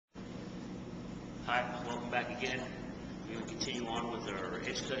Hi, welcome back again. We're going to continue on with our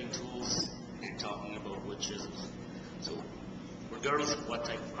edge cutting tools and talking about wood chisels. So, regardless of what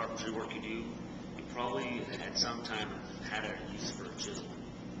type of carpentry work you do, you probably at some time have had a use for a chisel.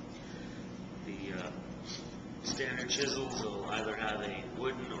 The standard chisels will either have a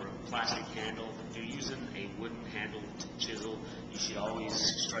wooden or a plastic handle. If you're using a wooden handled chisel, you should always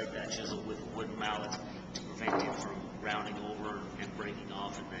strike that chisel with a wooden mallet to prevent it from rounding over and breaking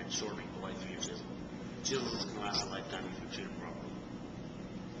off and then shortening the life of your chisel. Chisels can last a lifetime if you're treated properly.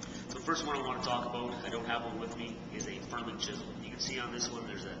 So the first one I want to talk about, I don't have one with me, is a firming chisel. You can see on this one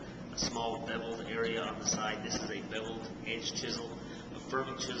there's a small beveled area on the side. This is a beveled edge chisel. A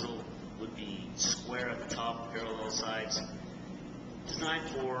firming chisel would be square at the top, parallel sides, designed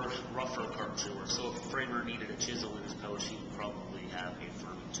for rougher carpentry work. So if a framer needed a chisel in his pouch, he would probably have a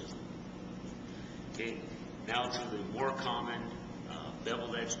firming chisel. Okay, now to the more common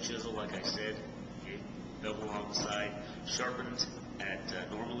beveled edge chisel, like I said, okay, bevel along the side, sharpened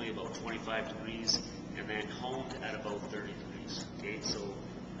at normally about 25 degrees, and then honed at about 30 degrees. Okay, so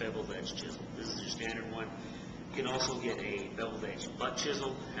beveled edge chisel. This is your standard one. You can also get a beveled edge butt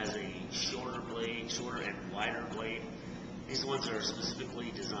chisel, has a shorter blade, shorter and wider blade. These ones are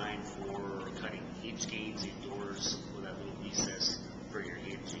specifically designed for cutting hinge gains indoors with that little recess for your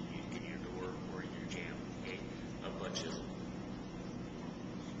hinge in your door or in your jamb. Okay, a butt chisel.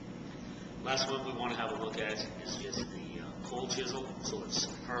 Last one we want to have a look at is just the cold chisel. So it's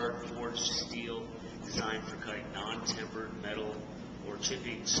hard forged steel, designed for cutting non-tempered metal or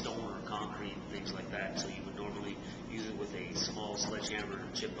chipping stone or concrete, things like that. So you would normally use it with a small sledgehammer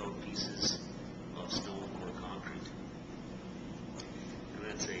to chip out pieces of stone or concrete. And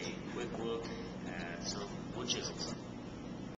that's a quick look at some wood chisels.